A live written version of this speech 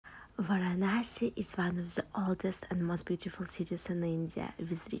Varanasi is one of the oldest and most beautiful cities in India,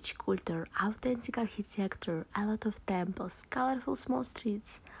 with rich culture, authentic architecture, a lot of temples, colorful small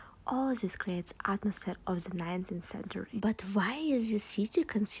streets. All this creates atmosphere of the 19th century. But why is this city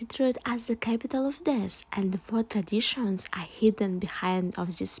considered as the capital of death, and what traditions are hidden behind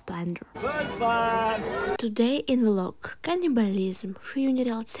of this splendor? Today in vlog, cannibalism,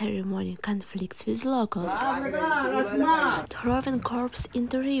 funeral ceremony, conflicts with locals, throwing corpse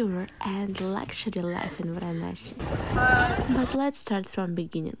into river, and luxury life in Varanasi. But let's start from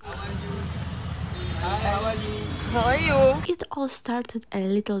beginning. How are you? It all started a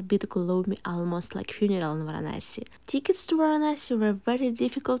little bit gloomy, almost like funeral in Varanasi. Tickets to Varanasi were very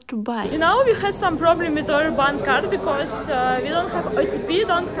difficult to buy. You know, we had some problem with our bank card because we don't have OTP,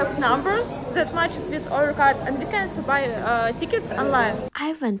 don't have numbers that match with our cards, and we can't buy tickets online.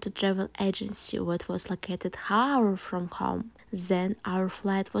 I went to travel agency, what was located half hour from home. Then our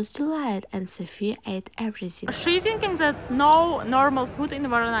flight was delayed and Sophia ate everything. She's thinking that no normal food in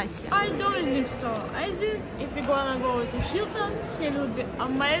Varanasi. I don't think so. I think if we're gonna go to Hilton, it will be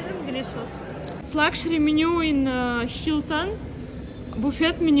amazing, delicious. It's luxury menu in Hilton,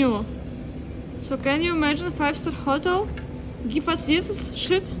 buffet menu. So can you imagine 5-star hotel give us this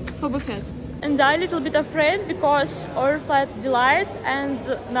shit for buffet? And I'm a little bit afraid because our flight delayed, and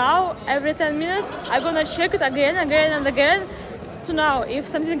now every 10 minutes I'm gonna check it again and again to know if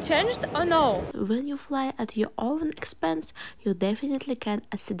something changed or no. When you fly at your own expense, you definitely can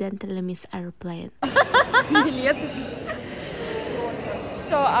accidentally miss airplane.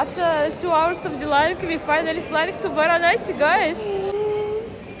 So after 2 hours of delay, we finally flying to Varanasi, guys.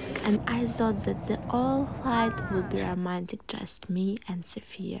 And I thought that the whole flight would be romantic, just me and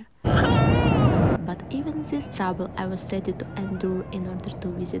Sophia. But even this trouble I was ready to endure in order to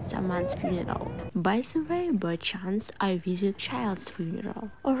visit someone's funeral. By the way, by chance, I visited child's funeral.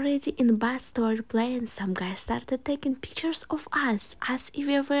 Already in bus to our plane, some guys started taking pictures of us, as if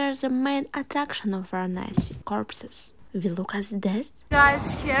we were the main attraction of Varanasi, corpses. We look as dead.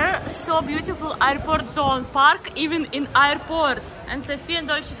 Guys, here so beautiful airport zone, park even in airport, and Sophia and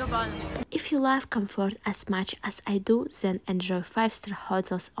Dolce Gabbana. If you love comfort as much as I do, then enjoy 5-star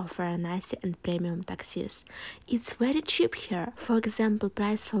hotels of Varanasi and premium taxis. It's very cheap here. For example,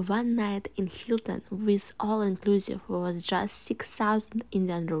 price for one night in Hilton with all inclusive was just 6,000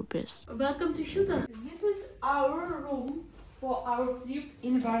 Indian rupees. Welcome to Hilton. This is our room for our trip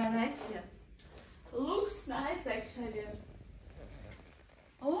in Varanasi. Looks nice actually.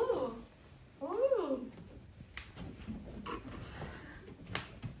 Oh, oh.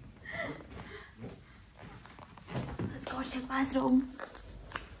 Let's go check bathroom.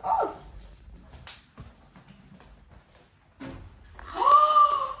 Oh.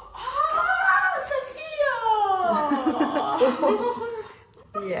 Sophia!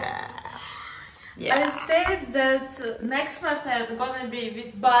 Yeah. I said that next flight gonna be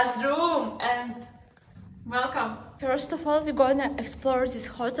with bathroom and welcome. First of all, we're gonna explore this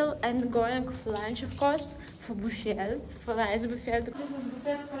hotel and going for lunch, of course, for buffet, for nice buffet. This is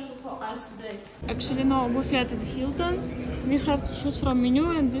buffet special for us today. Actually, no buffet at Hilton. We have to choose from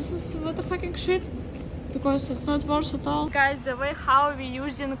menu, and this is what the fucking shit, because it's not worth at all. Guys, the way how we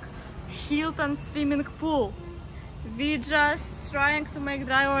using Hilton swimming pool, we just trying to make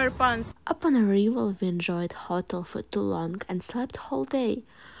dry our pants. Upon arrival, we enjoyed hotel for too long and slept whole day.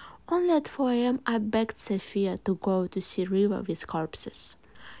 Only at 4 AM I begged Sophia to go to see river with corpses.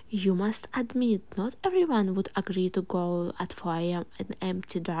 You must admit, not everyone would agree to go at 4 AM in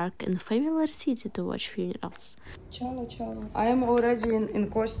empty, dark and familiar city to watch funerals. Chalo, chalo. I am already in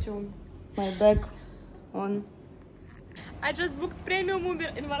costume, my bag on. I just booked premium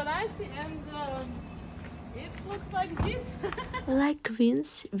Uber in Varanasi and it looks like this. Like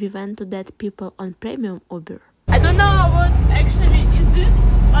queens, we went to dead people on premium Uber. I don't know what actually is it,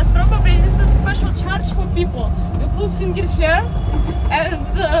 but probably this is special charge for people. You put finger here and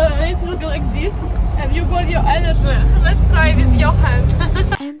it will be like this, and you got your energy. Let's try with your hand.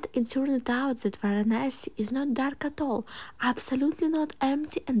 And it turned out that Varanasi is not dark at all, absolutely not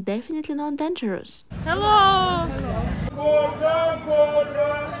empty and definitely not dangerous. Hello!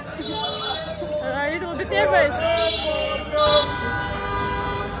 A little bit nervous.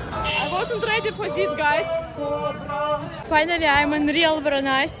 I wasn't ready for this, guys. Finally, I'm in real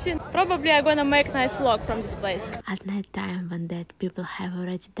Varanasi. Probably I'm gonna make nice vlog from this place. At night time, when dead people have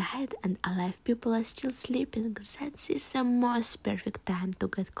already died and alive people are still sleeping, that is the most perfect time to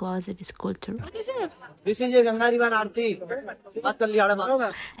get closer with culture. What is it?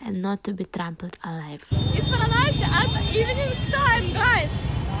 And not to be trampled alive. It's Varanasi at evening time, guys.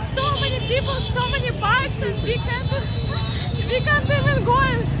 So many people, so many bikes, and we can't even go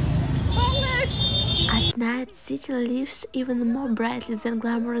night, city lives even more brightly than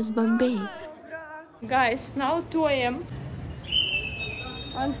glamorous Bombay. Guys, now 2 a.m.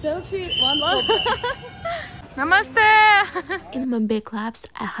 One selfie, one photo. Namaste! In Bombay clubs,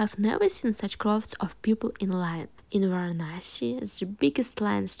 I have never seen such crowds of people in line. In Varanasi, the biggest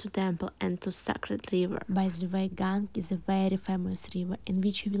lines to temple and to sacred river. By the way, Gang is a very famous river in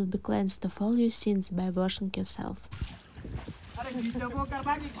which you will be cleansed of all your sins by washing yourself.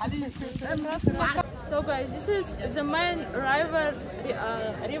 So guys, this is the main river.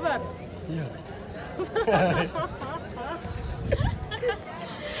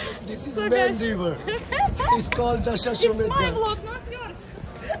 This is main river. It's called the Shashwamedh. My vlog, not yours.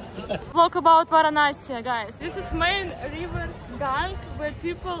 Vlog about Varanasi, guys. This is main river Gang where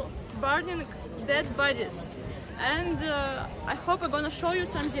people burning dead bodies. And I hope I'm gonna show you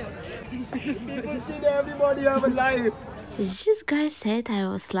something. People see everybody have a life. This guy said I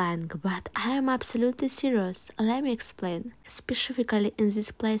was lying, but I am absolutely serious. Let me explain. Specifically in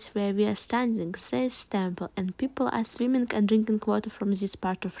this place where we are standing, there is temple and people are swimming and drinking water from this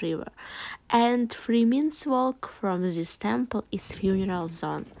part of river. And 3 minutes walk from this temple is funeral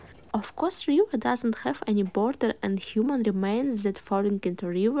zone. Of course, river doesn't have any border and human remains that falling into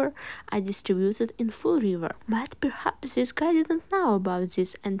river are distributed in full river. But perhaps this guy didn't know about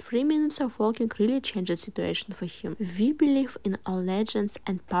this and 3 minutes of walking really changed the situation for him. We believe in all legends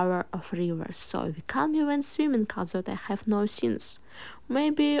and power of rivers, so we calm me when swimming although I have no sins.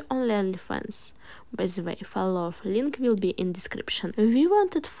 Maybe only elephants. By the way, follow link will be in description. We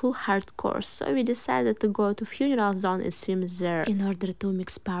wanted full hardcore, so we decided to go to funeral zone and swim there in order to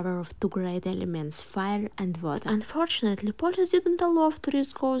mix power of 2 great elements, fire and water. Unfortunately, police didn't allow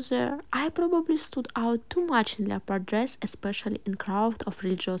tourists go there. I probably stood out too much in leopard dress, especially in crowd of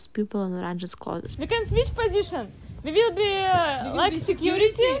religious people in orange clothes. We can switch position. We will be like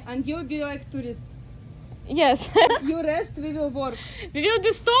security. And you will be like tourist. Yes. You rest, we will work. We will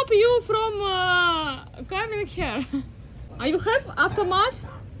be stop you from coming here. You have automat?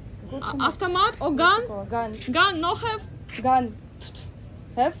 Automat or gun? Gun. Gun, no have? Gun.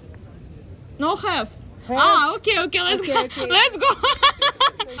 Have? No have. Have. Ah, okay, let's Okay, go. okay. Let's go.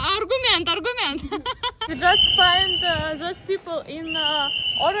 Argument. We just find those people in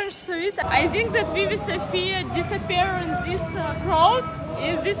orange suits. I think that we with Sophia disappear in this crowd,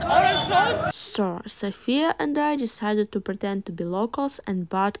 in this orange crowd. So, Sophia and I decided to pretend to be locals and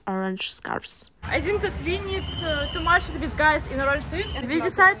bought orange scarves. I think that we need to match it with guys in orange suit. We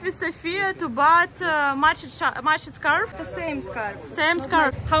decided with Sophia to buy matched scarf. The same scarf. Same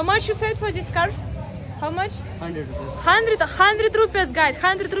scarf. How much you said for this scarf? How much? 100 rupees. 100 rupees, guys.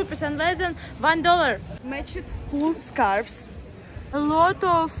 100 rupees and less than $1. Matched full scarves. A lot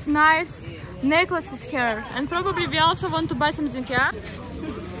of nice necklaces here, and probably we also want to buy something, yeah?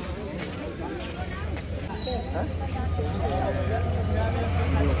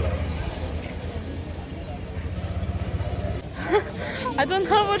 I don't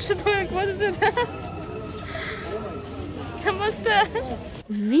know what she's doing. What is it? Namaste.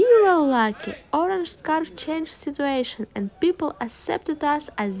 We were lucky. Orange scarf changed situation and people accepted us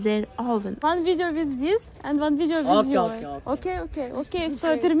as their own. One video with this and one video with you. Okay.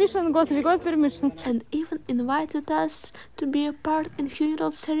 So permission got, we got permission. And even invited us to be a part in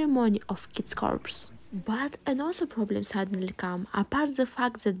funeral ceremony of kids' corpse. But another problem suddenly come. Apart the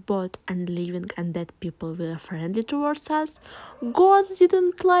fact that both and living and dead people were friendly towards us, gods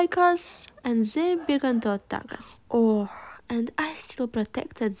didn't like us and they began to attack us. And I still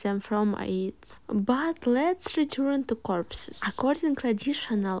protected them from it. But let's return to corpses. According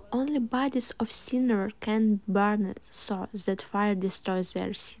traditional, only bodies of sinners can burn it, so that fire destroys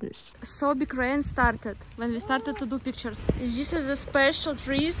their sins. So big rain started when we started to do pictures. This is a special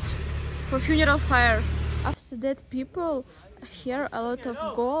trees for funeral fire. After dead people, here a lot of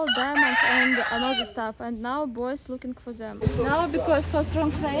gold, diamonds and another stuff, and now boys looking for them. Now because so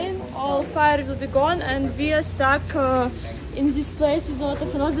strong rain, all fire will be gone and we are stuck in this place with a lot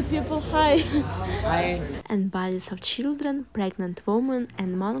of another people. Hi. And bodies of children, pregnant women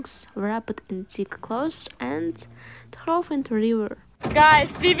and monks wrapped in thick clothes and thrown into river.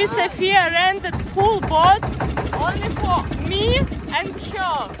 Guys, we with Sophia rented full boat only for me and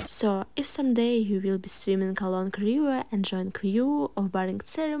her. So, if someday you will be swimming along river, enjoying view of burning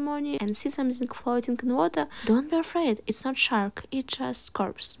ceremony and see something floating in water, don't be afraid, it's not shark, it's just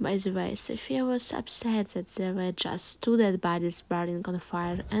corpse. By the way, Sophia was upset that there were just 2 dead bodies burning on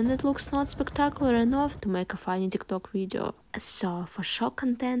fire and it looks not spectacular enough to make a funny TikTok video. So, for show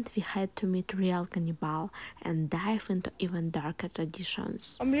content, we had to meet real cannibal and dive into even darker traditions.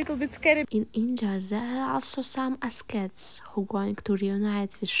 traditions. I'm a little bit scared. In India, there are also some ascets who are going to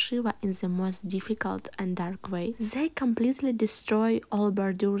reunite with Shiva in the most difficult and dark way. They completely destroy all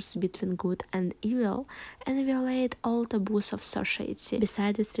borders between good and evil and violate all taboos of society.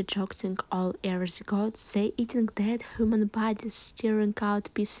 Besides rejecting all earth's gods, they eating dead human bodies, tearing out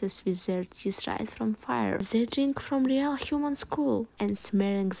pieces with their teeth right from fire. They drink from real human skull and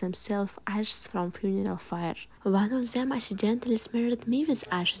smearing themselves ashes from funeral fire. One of them accidentally smeared me with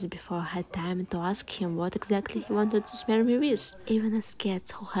ashes before I had time to ask him what exactly he wanted to smear me with. Even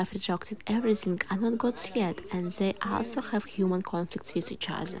ascets who have rejected everything are not gods yet, and they also have human conflicts with each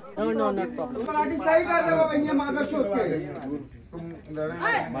other. No, not problem.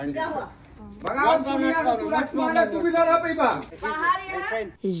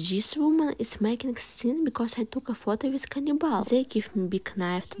 This woman is making scene because I took a photo with cannibal. They give me big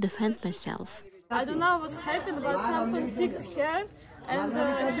knife to defend myself. I don't know what's happened, but some conflicts here,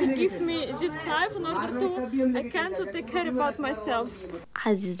 and he gives me this knife in order to I can't take care about myself.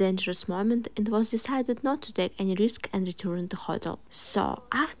 At this dangerous moment, it was decided not to take any risk and return to hotel. So,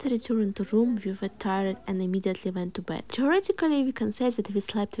 after returning to room, we were tired and immediately went to bed. Theoretically, we can say that we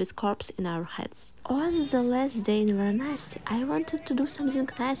slept with corpse in our heads. On the last day in Varanasi, I wanted to do something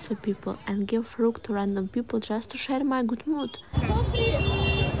nice for people and give fruit to random people just to share my good mood.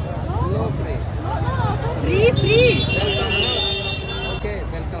 Free! Okay,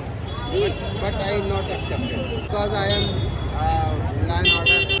 welcome. But I am not accepted because I am line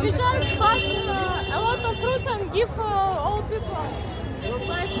order. We just bought a lot of fruits and give all people,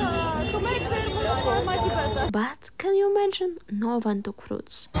 like to make their mood much better. But can you imagine? No one took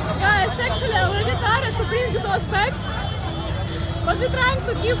fruits. Guys, actually I already tired to bring those bags, but we're trying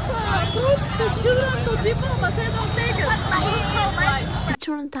to give fruits to children, to people, but they don't take it. It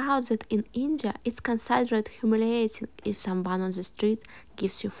turned out that in India, it's considered humiliating if someone on the street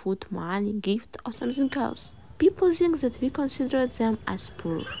gives you food, money, gift or something else. People think that we consider them as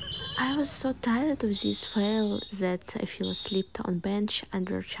poor. I was so tired of this fail that I fell asleep on bench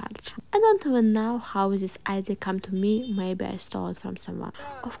under charge. I don't even know how this idea came to me, maybe I stole it from someone.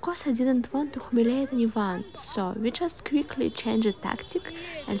 Of course I didn't want to humiliate anyone, so we just quickly changed the tactic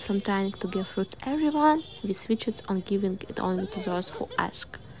and from trying to give fruits everyone, we switched on giving it only to those who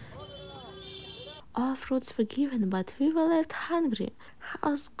ask. All fruits were given, but we were left hungry.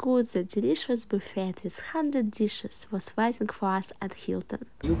 How's good the delicious buffet with 100 dishes was waiting for us at Hilton.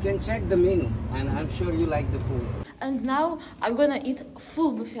 You can check the menu and I'm sure you like the food. And now I'm gonna eat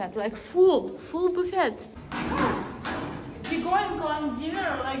full buffet, like full buffet. We're going on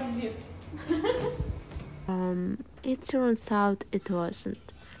dinner like this. It turns out it wasn't.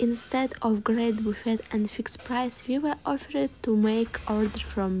 Instead of great buffet and fixed price, we were offered to make order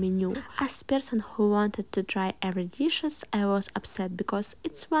from menu. As person who wanted to try every dishes, I was upset because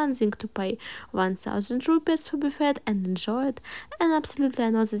it's one thing to pay 1000 rupees for buffet and enjoy it, and absolutely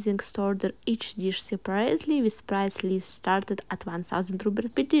another thing to order each dish separately with price list started at 1000 rupees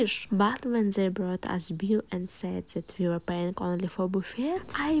per dish. But when they brought us bill and said that we were paying only for buffet,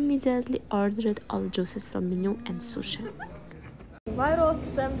 I immediately ordered all juices from menu and sushi. My rolls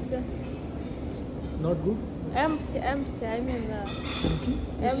is empty. Not good. Empty, I mean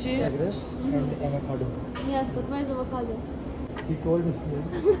empty. And avocado. Yes, but where's avocado? He told me.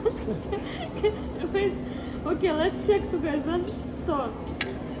 Okay, let's check together. So,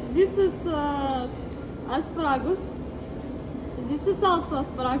 this is asparagus. This is also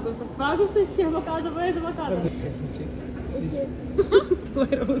asparagus. Asparagus is avocado. Where is avocado? Okay. My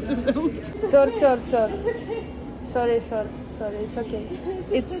rose is empty. Sir. Sorry, it's okay.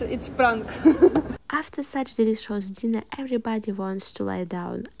 It's prank. After such delicious dinner, everybody wants to lie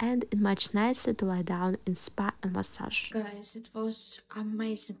down, and it's much nicer to lie down in spa and massage. Guys, it was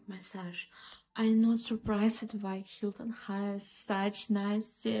amazing massage. I'm not surprised why Hilton has such nice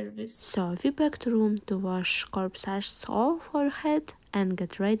service. So we back to room to wash corpse ashes off our head and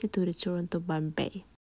get ready to return to Bombay.